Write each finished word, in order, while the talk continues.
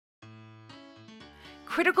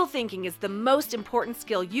Critical thinking is the most important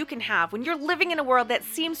skill you can have when you're living in a world that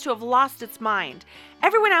seems to have lost its mind.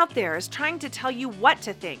 Everyone out there is trying to tell you what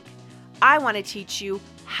to think. I want to teach you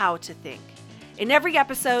how to think. In every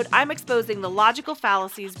episode, I'm exposing the logical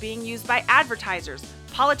fallacies being used by advertisers,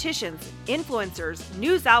 politicians, influencers,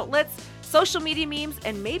 news outlets, social media memes,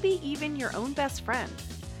 and maybe even your own best friend.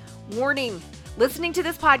 Warning, listening to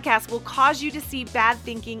this podcast will cause you to see bad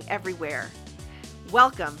thinking everywhere.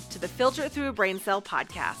 Welcome to the Filter It Through a Brain Cell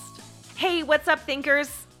podcast. Hey, what's up,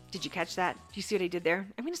 thinkers? Did you catch that? Do you see what I did there?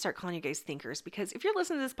 I'm going to start calling you guys thinkers because if you're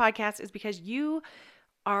listening to this podcast, it's because you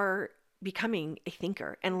are becoming a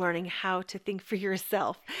thinker and learning how to think for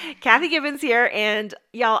yourself. Kathy Gibbons here, and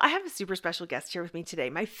y'all, I have a super special guest here with me today.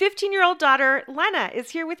 My 15-year-old daughter, Lena,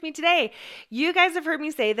 is here with me today. You guys have heard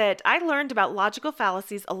me say that I learned about logical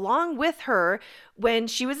fallacies along with her when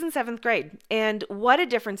she was in 7th grade, and what a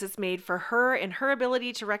difference it's made for her and her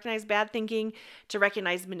ability to recognize bad thinking, to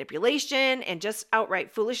recognize manipulation, and just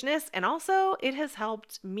outright foolishness, and also it has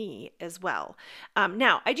helped me as well.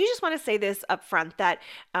 Now, I do just want to say this up front that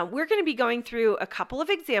we're going to be going through a couple of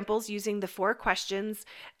examples using the 4 questions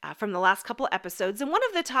from the last couple episodes, and one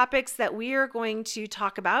of the topics that we are going to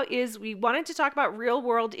talk about is we wanted to talk about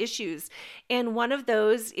real-world issues, and one of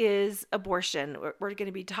those is abortion. We're going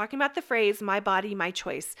to be talking about the phrase, my body, my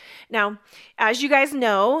choice. Now, as you guys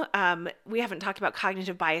know, we haven't talked about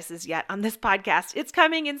cognitive biases yet on this podcast. It's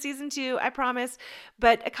coming in season 2, I promise.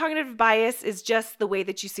 But a cognitive bias is just the way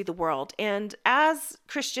that you see the world. And as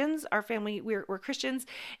Christians, our family, we're Christians.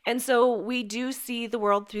 And so we do see the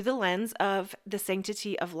world through the lens of the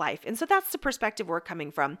sanctity of life. And so that's the perspective we're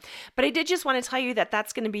coming from. But I did just want to tell you that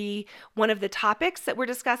that's going to be one of the topics that we're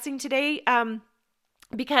discussing today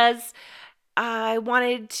because I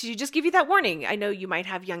wanted to just give you that warning. I know you might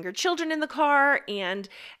have younger children in the car, and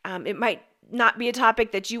it might not be a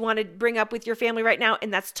topic that you want to bring up with your family right now,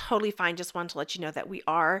 and that's totally fine. Just wanted to let you know that we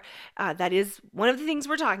are, that is one of the things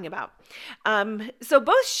we're talking about. So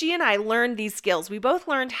both she and I learned these skills. We both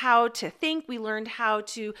learned how to think. We learned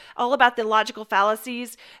all about the logical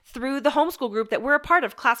fallacies through the homeschool group that we're a part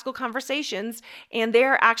of, Classical Conversations, and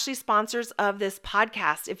they're actually sponsors of this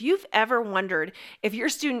podcast. If you've ever wondered if your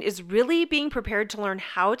student is really being prepared to learn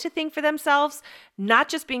how to think for themselves, not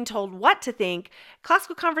just being told what to think,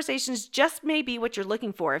 Classical Conversations just may be what you're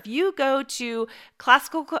looking for. If you go to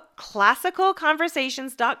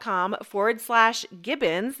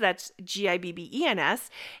classicalconversations.com/Gibbons, that's Gibbens,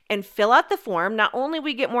 and fill out the form, not only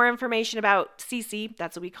we get more information about CC,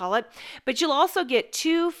 that's what we call it, but you'll also get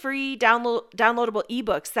 2 free downloadable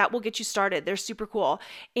ebooks that will get you started. They're super cool.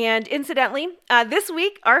 And incidentally, this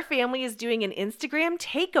week, our family is doing an Instagram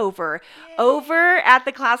takeover over at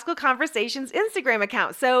the Classical Conversations Instagram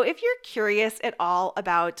account. So if you're curious at all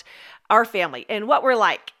about our family and what we're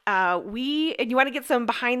like, and you want to get some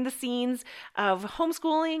behind the scenes of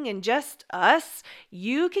homeschooling and just us,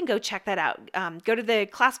 you can go check that out. Go to the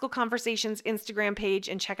Classical Conversations Instagram page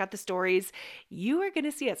and check out the stories. You are going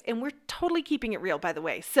to see us, and we're totally keeping it real, by the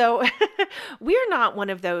way. So we're not one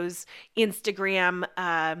of those Instagram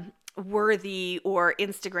worthy or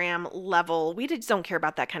Instagram level. We just don't care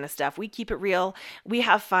about that kind of stuff. We keep it real. We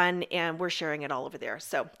have fun, and we're sharing it all over there.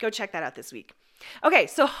 So go check that out this week. Okay,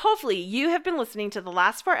 so hopefully you have been listening to the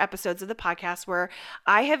last 4 episodes of the podcast where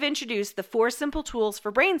I have introduced the 4 simple tools for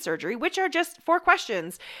brain surgery, which are just 4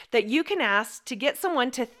 questions that you can ask to get someone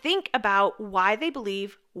to think about why they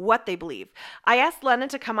believe what they believe. I asked Lena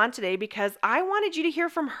to come on today because I wanted you to hear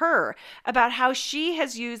from her about how she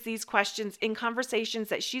has used these questions in conversations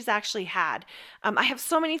that she's actually had. I have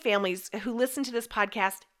so many families who listen to this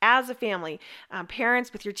podcast as a family,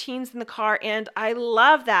 parents with your teens in the car, and I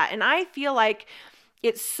love that. And I feel like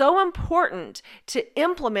it's so important to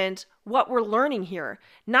implement what we're learning here,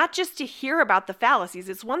 not just to hear about the fallacies.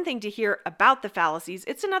 It's one thing to hear about the fallacies.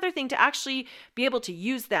 It's another thing to actually be able to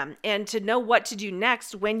use them and to know what to do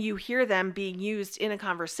next when you hear them being used in a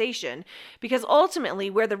conversation. Because ultimately,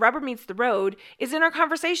 where the rubber meets the road is in our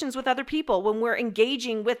conversations with other people when we're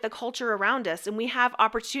engaging with the culture around us and we have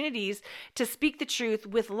opportunities to speak the truth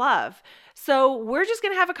with love. So we're just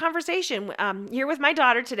going to have a conversation here with my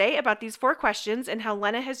daughter today about these 4 questions and how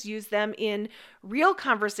Lena has used them in real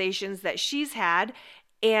conversations that she's had.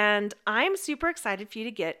 And I'm super excited for you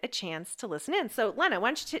to get a chance to listen in. So Lena, why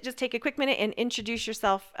don't you just take a quick minute and introduce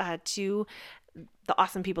yourself to the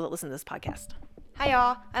awesome people that listen to this podcast. Hi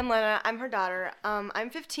y'all, I'm Lena. I'm her daughter. I'm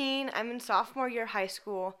 15. I'm in sophomore year high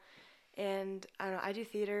school. And I don't know, I do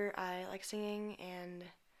theater. I like singing and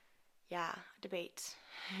debates.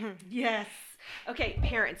 Yes. Okay,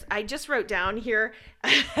 parents, I just wrote down here,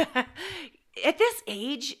 at this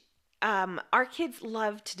age, our kids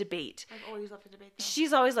love to debate. I've always loved to debate, though.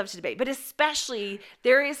 She's always loved to debate, but especially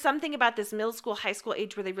there is something about this middle school, high school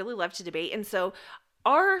age where they really love to debate. And so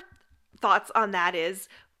our thoughts on that is,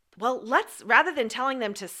 well, rather than telling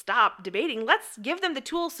them to stop debating, let's give them the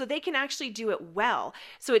tools so they can actually do it well.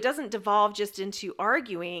 So it doesn't devolve just into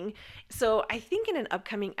arguing. So I think in an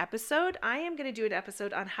upcoming episode, I am going to do an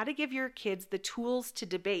episode on how to give your kids the tools to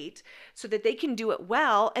debate so that they can do it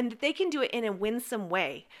well and that they can do it in a winsome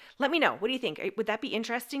way. Let me know. What do you think? Would that be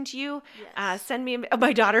interesting to you? Yes. Send me,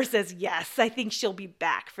 my daughter says yes. I think she'll be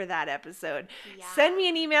back for that episode. Yeah. Send me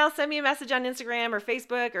an email, send me a message on Instagram or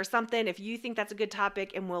Facebook or something if you think that's a good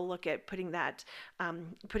topic, and we'll look at putting that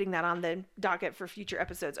on the docket for future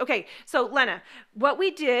episodes. Okay, so Lena, what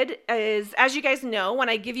we did is, as you guys know, when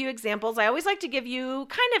I give you examples, I always like to give you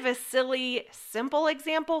kind of a silly, simple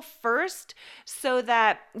example first so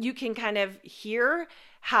that you can kind of hear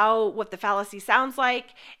what the fallacy sounds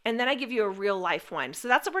like, and then I give you a real life one. So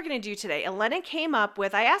that's what we're going to do today. Elena came up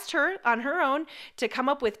with, I asked her on her own to come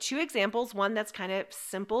up with 2 examples, one that's kind of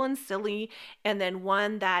simple and silly, and then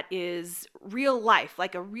one that is real life,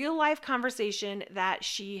 like a real life conversation that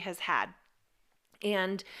she has had.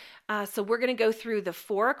 And so we're going to go through the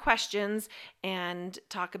 4 questions and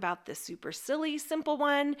talk about the super silly, simple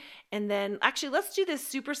one. And then actually, let's do this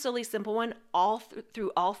super silly, simple one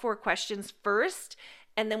through all 4 questions first.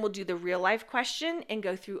 And then we'll do the real life question and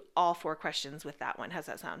go through all 4 questions with that one. How's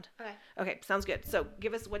that sound? Okay, sounds good. So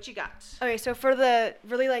give us what you got. Okay, so for the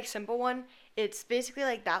really simple one, it's basically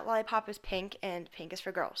that lollipop is pink and pink is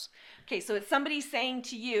for girls. Okay, so it's somebody saying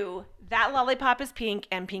to you, that lollipop is pink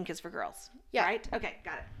and pink is for girls. Yeah. Right? Okay,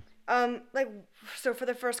 got it. So for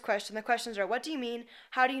the first question, the questions are, what do you mean?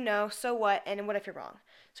 How do you know? So what? And what if you're wrong?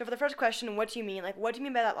 So for the first question, what do you mean? What do you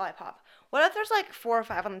mean by that lollipop? What if there's 4 or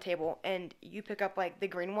 5 on the table and you pick up the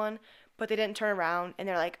green one, but they didn't turn around and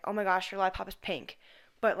they're like, oh my gosh, your lollipop is pink.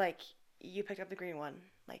 But you picked up the green one.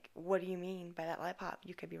 What do you mean by that lollipop?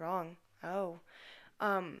 You could be wrong. Oh.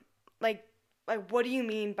 What do you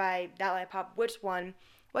mean by that lollipop? Which one?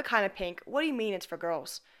 What kind of pink? What do you mean it's for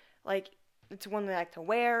girls? It's one they like to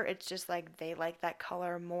wear. It's just they like that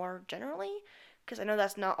color more generally. Because I know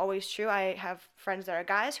that's not always true. I have friends that are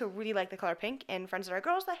guys who really like the color pink and friends that are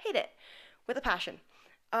girls that hate it with a passion.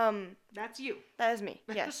 That's you. That is me,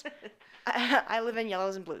 yes. I live in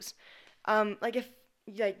yellows and blues. What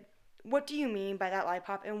do you mean by that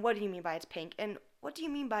lollipop, and what do you mean by it's pink, and what do you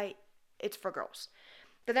mean by it's for girls?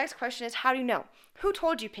 The next question is, how do you know? Who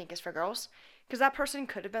told you pink is for girls? Because that person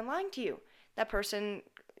could have been lying to you. That person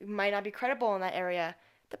might not be credible in that area.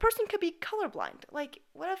 The person could be colorblind.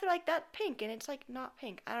 What if they're that pink and it's not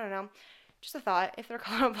pink? I don't know. Just a thought. If they're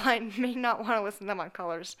colorblind, may not want to listen to them on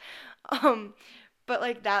colors.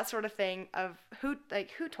 But that sort of thing of who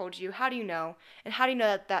told you? How do you know? And how do you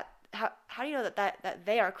know how do you know that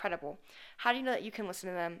they are credible? How do you know that you can listen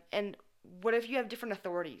to them? And what if you have different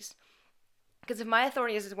authorities? Because if my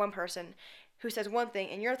authority is one person who says one thing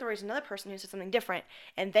and your authority is another person who says something different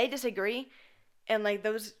and they disagree and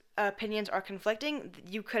those opinions are conflicting,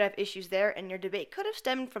 you could have issues there and your debate could have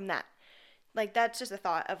stemmed from that. That's just a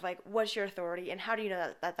thought of what's your authority and how do you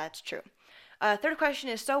know that that's true? Third question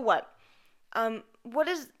is, so what? What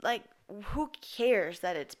is who cares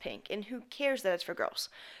that it's pink and who cares that it's for girls?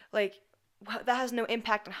 That has no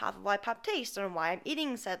impact on how the lollipop tastes, on why I'm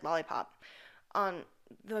eating said lollipop, on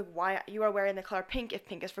why you are wearing the color pink if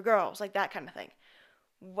pink is for girls, that kind of thing.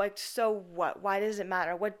 So what? Why does it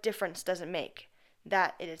matter? What difference does it make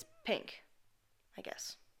that it is pink? I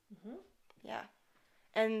guess. Mm-hmm. Yeah.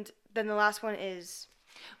 And then the last one is...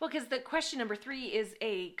 Well, because the question number 3 is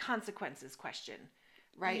a consequences question,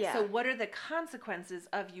 right? Yeah. So what are the consequences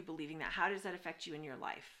of you believing that? How does that affect you in your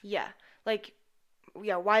life? Yeah.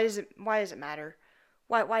 Why does it matter?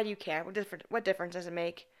 Why do you care? What difference does it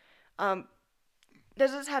make?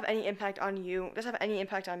 Does this have any impact on you? Does it have any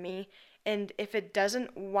impact on me? And if it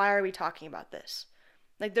doesn't, why are we talking about this?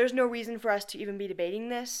 There's no reason for us to even be debating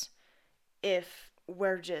this if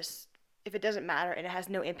it doesn't matter and it has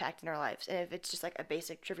no impact in our lives. And if it's just a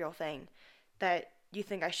basic trivial thing that you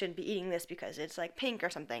think I shouldn't be eating this because it's pink or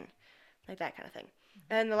something, that kind of thing.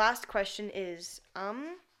 Mm-hmm. And the last question is,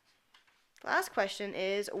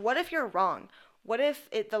 what if you're wrong? What if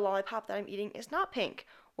the lollipop that I'm eating is not pink?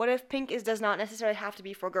 What if pink does not necessarily have to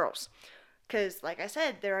be for girls? Because, like I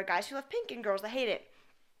said, there are guys who love pink and girls that hate it.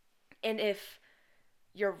 And if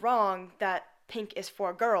you're wrong that pink is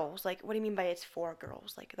for girls, what do you mean by it's for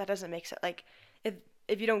girls? That doesn't make sense.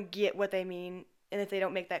 If you don't get what they mean, and if they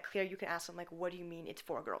don't make that clear, you can ask them, what do you mean it's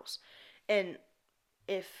for girls? And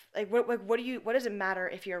if, what does it matter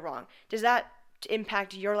if you're wrong? Does that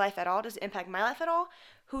impact your life at all? Does it impact my life at all?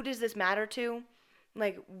 who does this matter to?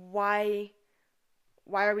 Like, why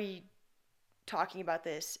are we talking about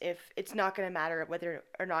this if it's not going to matter whether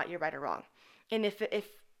or not you're right or wrong? And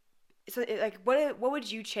like, what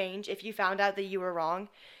would you change if you found out that you were wrong?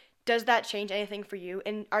 Does that change anything for you?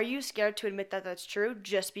 And are you scared to admit that that's true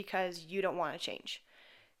just because you don't want to change?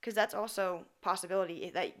 Because that's also a possibility,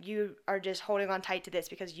 that you are just holding on tight to this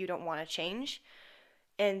because you don't want to change.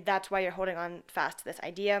 And that's why you're holding on fast to this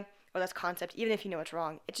idea or this concept, even if you know it's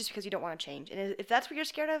wrong. It's just because you don't want to change. And if that's what you're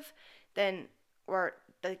scared of, then, or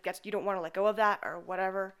that's, you don't want to let go of that or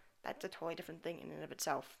whatever, that's a totally different thing in and of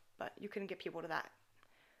itself. But you can get people to that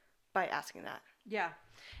by asking that. Yeah.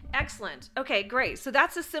 Excellent. Okay, great. So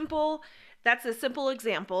that's a simple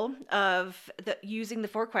example of using the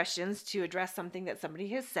 4 questions to address something that somebody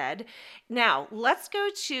has said. Now, let's go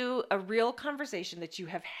to a real conversation that you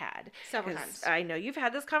have had. Several times. I know you've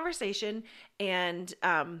had this conversation, and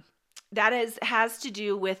that has to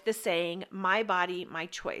do with the saying, my body, my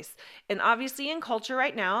choice. And obviously in culture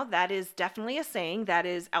right now, that is definitely a saying that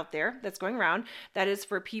is out there, that's going around. That is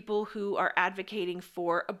for people who are advocating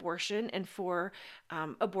for abortion and for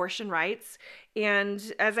abortion rights.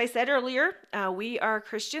 And as I said earlier, we are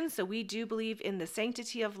Christians, so we do believe in the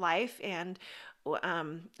sanctity of life, and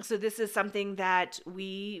so this is something that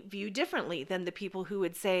we view differently than the people who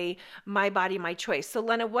would say, my body, my choice. So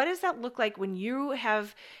Lena, what does that look like when you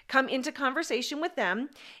have come into conversation with them,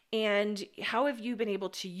 and how have you been able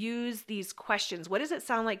to use these questions? What does it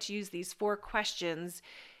sound like to use these 4 questions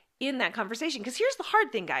in that conversation? Because here's the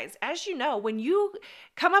hard thing, guys. As you know, when you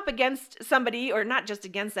come up against somebody, or not just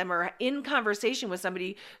against them, or in conversation with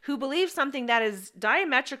somebody who believes something that is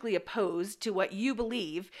diametrically opposed to what you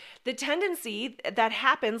believe, the tendency that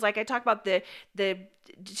happens, like I talk about, the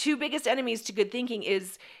 2 biggest enemies to good thinking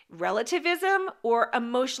is relativism or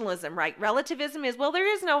emotionalism, right? Relativism is, well,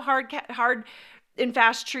 there is no hard and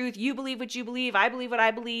fast truth. You believe what you believe. I believe what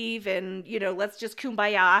I believe. And, let's just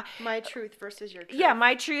kumbaya. My truth versus your truth. Yeah,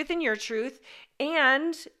 my truth and your truth.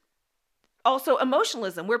 And also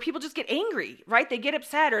emotionalism, where people just get angry, right? They get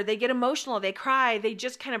upset or they get emotional, they cry, they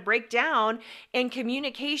just kind of break down, and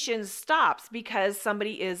communication stops because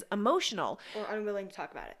somebody is emotional. Or unwilling to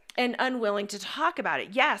talk about it. And unwilling to talk about it.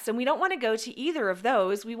 Yes, and we don't want to go to either of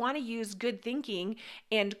those. We want to use good thinking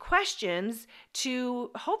and questions to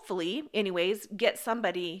hopefully, anyways, get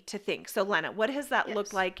somebody to think. So Lena, what has that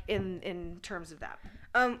looked like in terms of that?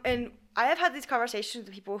 And I have had these conversations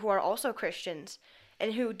with people who are also Christians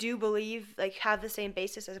and who do believe, like, have the same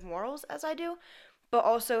basis as morals as I do, but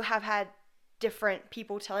also have had different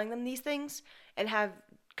people telling them these things and have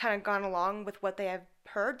kind of gone along with what they have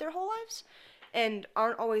heard their whole lives and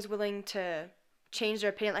aren't always willing to change their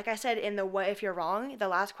opinion. Like I said in the what if you're wrong, the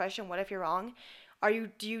last question, what if you're wrong,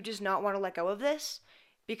 do you just not want to let go of this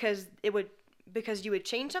because you would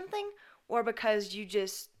change something, or because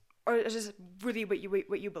or it's just really what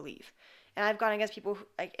you believe? And I've gone against people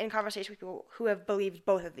in conversation with people who have believed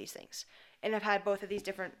both of these things and have had both of these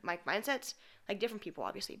different mindsets, like different people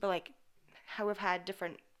obviously, but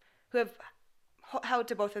who have held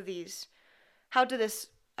to both of these, held to this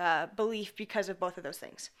belief because of both of those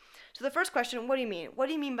things. So the first question, what do you mean? What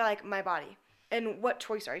do you mean by my body? And what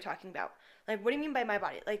choice are you talking about? Like, what do you mean by my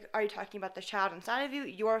body? Like, are you talking about the child inside of you,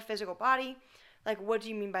 your physical body? Like, what do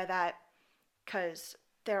you mean by that? Because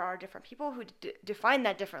there are different people who define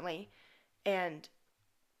that differently, and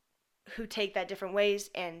who take that different ways,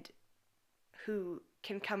 and who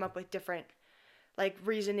can come up with different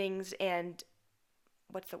reasonings and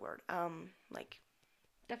what's the word?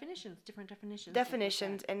 Different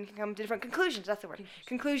definitions, and can come to different conclusions. That's the word.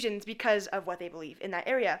 Conclusions because of what they believe in that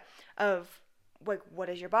area of what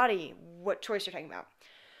is your body, what choice you're talking about.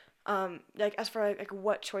 As for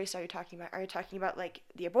what choice are you talking about? Are you talking about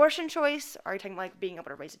the abortion choice? Are you talking about being able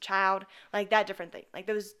to raise a child? That different thing.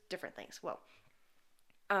 Those different things. Well,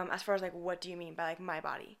 as far as what do you mean by my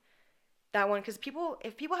body? That one, because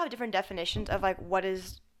if people have different definitions of what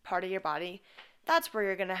is part of your body, that's where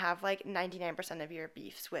you're gonna have 99% of your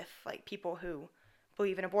beefs with people who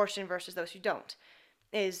believe in abortion versus those who don't.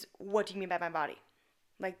 Is what do you mean by my body?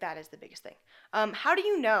 That is the biggest thing. How do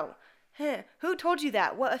you know? Who told you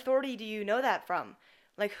that? What authority do you know that from?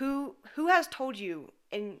 Who has told you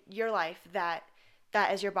in your life that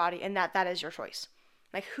is your body and that is your choice?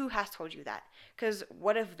 Who has told you that? Because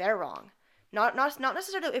what if they're wrong? Not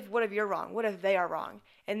necessarily what if you're wrong. What if they are wrong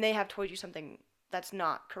and they have told you something that's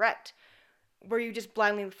not correct? Were you just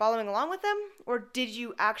blindly following along with them, or did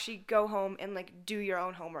you actually go home and do your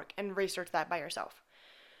own homework and research that by yourself?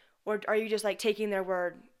 Or are you just taking their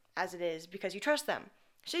word as it is because you trust them?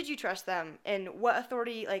 Should you trust them? And what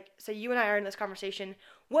authority, say you and I are in this conversation,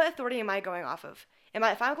 what authority am I going off of?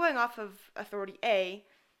 If I'm going off of authority A,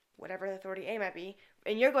 whatever authority A might be,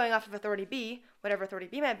 and you're going off of authority B, whatever authority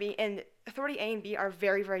B might be, and authority A and B are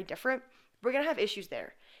very, very different, we're going to have issues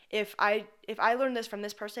there. If I learn this from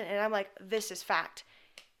this person and I'm like, this is fact,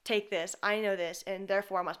 take this, I know this, and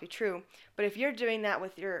therefore it must be true. But if you're doing that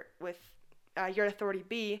with your authority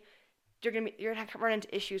B, you're gonna run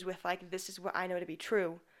into issues with like, this is what I know to be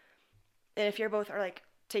true. And if you're both are like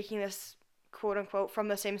taking this quote unquote from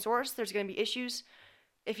the same source, there's gonna be issues.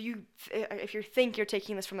 If you think you're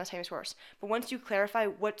taking this from the same source, but once you clarify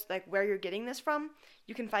what's like where you're getting this from,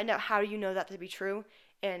 you can find out how do you know that to be true,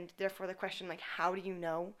 and therefore the question like how do you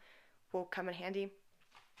know will come in handy.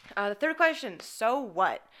 The third question, so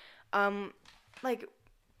what? Like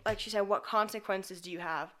she said, what consequences do you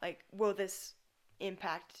have? Like, will this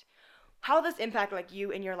impact? How will this impact like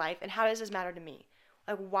you in your life, and how does this matter to me?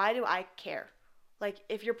 Like, why do I care? Like,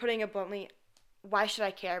 if you're putting it bluntly, why should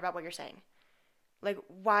I care about what you're saying? Like,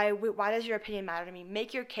 why does your opinion matter to me?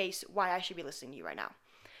 Make your case why I should be listening to you right now.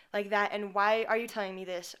 Like that, and why are you telling me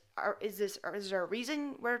this? Is there a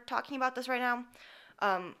reason we're talking about this right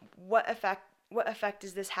now? What effect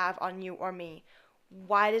does this have on you or me?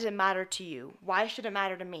 Why does it matter to you? Why should it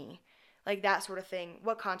matter to me? Like that sort of thing.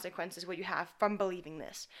 What consequences will you have from believing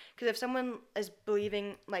this? Because if someone is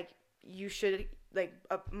believing like you should, like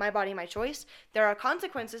my body, my choice, there are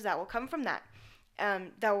consequences that will come from that.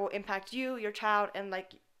 That will impact you, your child, and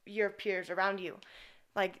like your peers around you.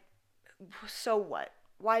 Like, so what?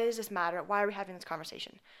 Why does this matter? Why are we having this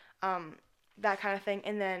conversation? That kind of thing.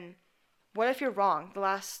 And then, what if you're wrong? The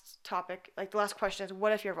last topic, like the last question is,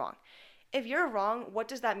 what if you're wrong? If you're wrong, what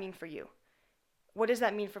does that mean for you? What does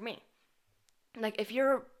that mean for me? Like, if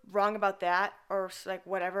you're wrong about that, or like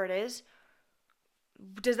whatever it is,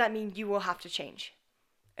 does that mean you will have to change?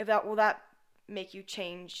 Will that make you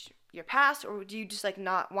change your past, or do you just like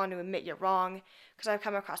not want to admit you're wrong? Because I've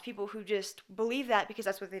come across people who just believe that because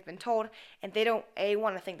that's what they've been told, and they don't A,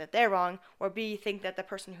 want to think that they're wrong, or B, think that the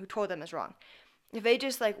person who told them is wrong. If they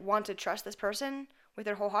just like want to trust this person with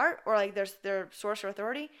their whole heart, or like their source or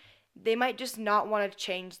authority, they might just not want to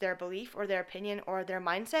change their belief or their opinion or their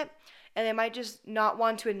mindset, and they might just not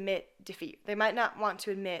want to admit defeat. They might not want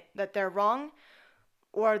to admit that they're wrong,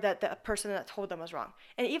 or that the person that told them was wrong.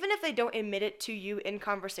 And even if they don't admit it to you in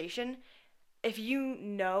conversation, if you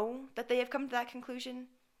know that they have come to that conclusion,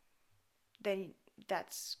 then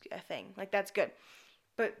that's a thing. Like, that's good.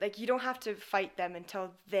 But, like, you don't have to fight them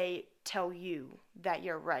until they tell you that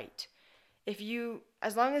you're right.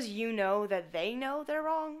 As long as you know that they know they're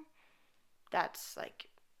wrong, that's, like,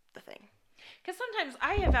 the thing. Because sometimes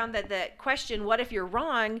I have found that the question, what if you're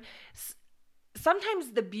wrong,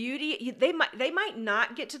 sometimes the beauty, they might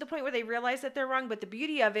not get to the point where they realize that they're wrong, but the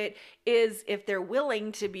beauty of it is if they're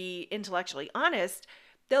willing to be intellectually honest,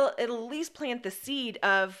 it'll at least plant the seed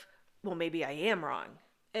of, well, maybe I am wrong.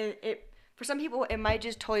 And for some people, it might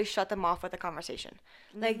just totally shut them off with the conversation.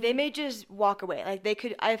 Mm-hmm. Like, they may just walk away.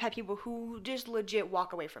 Like, I've had people who just legit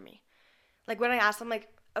walk away from me. Like, when I ask them, like,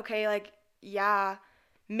 okay, like, yeah,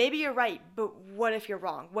 maybe you're right, but what if you're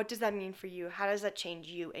wrong? What does that mean for you? How does that change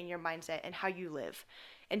you and your mindset and how you live?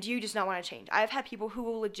 And do you just not want to change? I've had people who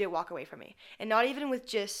will legit walk away from me. And not even with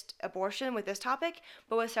just abortion, with this topic,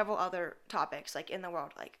 but with several other topics, like in the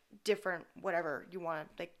world, like different, whatever you want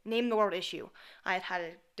to, like, name the world issue. I've had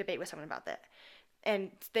a debate with someone about that. And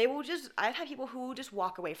I've had people who will just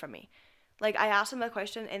walk away from me. Like, I ask them a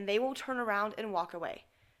question and they will turn around and walk away.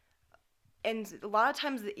 And a lot of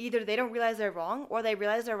times, either they don't realize they're wrong, or they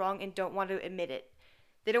realize they're wrong and don't want to admit it.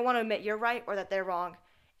 They don't want to admit you're right or that they're wrong.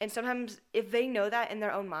 And sometimes, if they know that in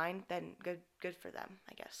their own mind, then good for them,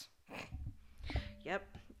 I guess. Yep.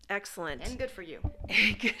 Excellent. And good for you.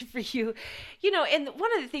 Good for you. You know, and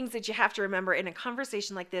one of the things that you have to remember in a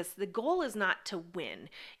conversation like this, the goal is not to win.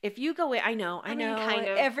 If you go in, I know. Kind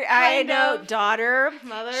of. I know, daughter,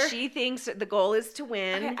 mother. She thinks the goal is to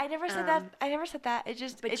win. Okay, I never said that.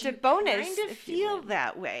 It's a bonus. Kind of feel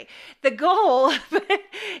that way. The goal,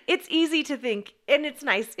 it's easy to think, and it's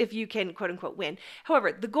nice if you can, quote unquote, win.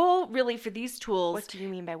 However, the goal really for these tools. What do you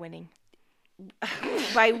mean by winning?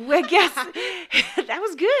 I guess that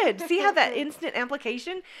was good. See how that instant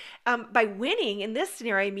application? By winning in this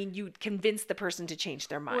scenario, I mean you convince the person to change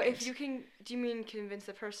their mind. Well, do you mean convince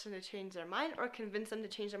the person to change their mind, or convince them to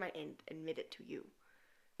change their mind and admit it to you?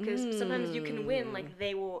 Because sometimes you can win, like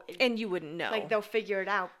they will, and you wouldn't know. Like they'll figure it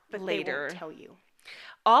out, but later. They won't tell you.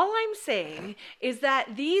 All I'm saying is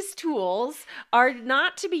that these tools are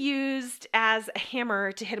not to be used as a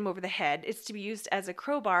hammer to hit them over the head. It's to be used as a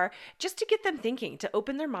crowbar just to get them thinking, to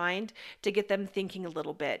open their mind, to get them thinking a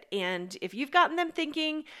little bit. And if you've gotten them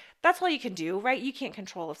thinking, that's all you can do, right? You can't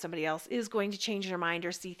control if somebody else is going to change their mind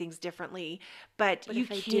or see things differently, but you if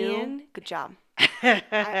they can. do, good job.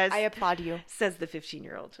 I applaud you. Says the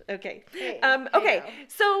 15-year-old. Okay. Hey, Okay. hey now.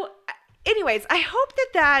 So anyways, I hope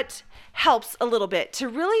that helps a little bit to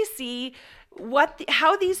really see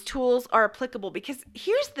how these tools are applicable, because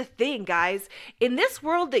here's the thing, guys, in this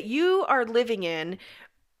world that you are living in,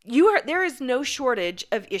 there is no shortage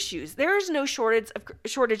of issues. There is no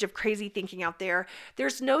shortage of crazy thinking out there.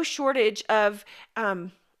 There's no shortage of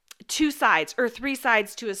two sides or three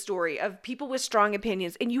sides to a story, of people with strong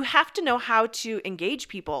opinions, and you have to know how to engage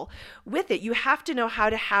people with it. You have to know how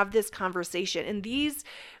to have this conversation, and these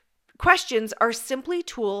questions are simply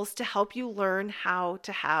tools to help you learn how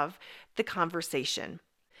to have the conversation.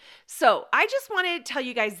 So I just wanted to tell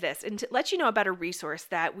you guys this and to let you know about a resource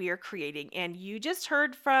that we are creating. And you just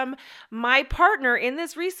heard from my partner in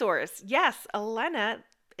this resource. Yes, Lena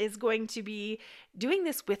is going to be doing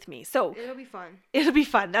this with me. So It'll be fun. It'll be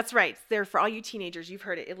fun. That's right. It's there for all you teenagers. You've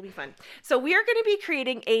heard it. It'll be fun. So we are going to be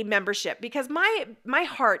creating a membership, because my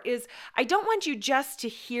heart is, I don't want you just to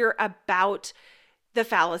hear about the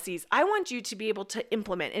fallacies. I want you to be able to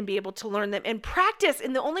implement and be able to learn them and practice.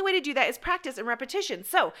 And the only way to do that is practice and repetition.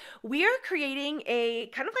 So we are creating a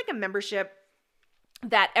kind of like a membership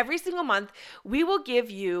that every single month we will give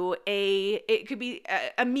you it could be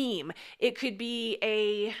a meme, it could be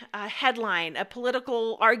a headline, a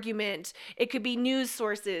political argument, it could be news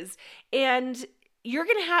sources, and we're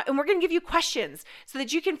going to give you questions so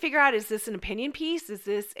that you can figure out, is this an opinion piece? Is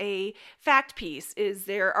this a fact piece?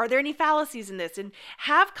 Are there any fallacies in this? And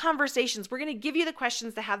have conversations. We're going to give you the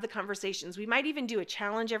questions to have the conversations. We might even do a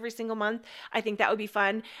challenge every single month. I think that would be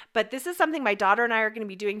fun. But this is something my daughter and I are going to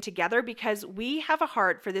be doing together, because we have a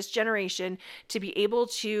heart for this generation to be able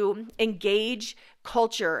to engage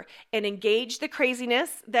culture and engage the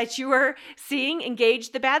craziness that you are seeing,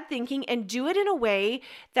 engage the bad thinking, and do it in a way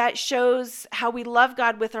that shows how we love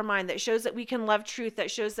God with our mind, that shows that we can love truth,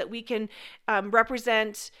 that shows that we can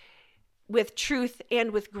represent with truth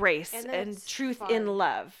and with grace and truth fun. In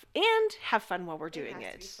love, and have fun while we're doing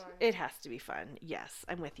it. It has to be fun. Yes,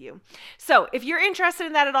 I'm with you. So if you're interested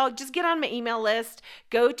in that at all, just get on my email list.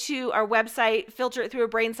 Go to our website,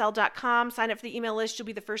 filteritthroughabraincell.com. Sign up for the email list. You'll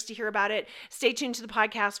be the first to hear about it. Stay tuned to the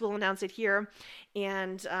podcast. We'll announce it here.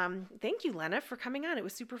 And thank you, Lena, for coming on. It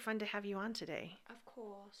was super fun to have you on today. Of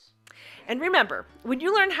course. And remember, when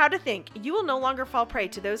you learn how to think, you will no longer fall prey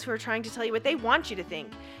to those who are trying to tell you what they want you to think.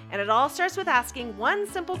 And it all starts with asking one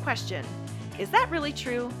simple question: is that really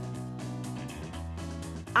true?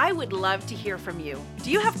 I would love to hear from you.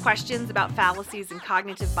 Do you have questions about fallacies and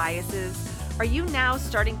cognitive biases? Are you now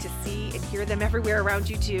starting to see and hear them everywhere around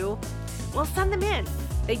you too? Well, send them in.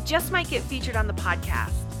 They just might get featured on the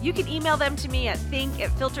podcast. You can email them to me at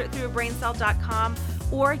think@filteritthroughabraincell.com,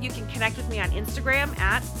 or you can connect with me on Instagram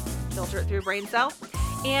at filteritthroughabraincell.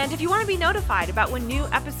 And if you want to be notified about when new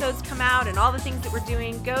episodes come out and all the things that we're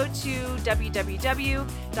doing, go to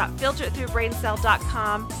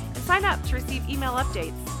www.filteritthroughabraincell.com and sign up to receive email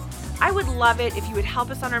updates. I would love it if you would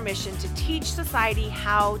help us on our mission to teach society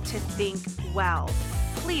how to think well.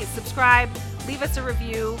 Please subscribe, leave us a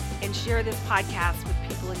review, and share this podcast with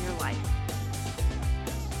people in your life.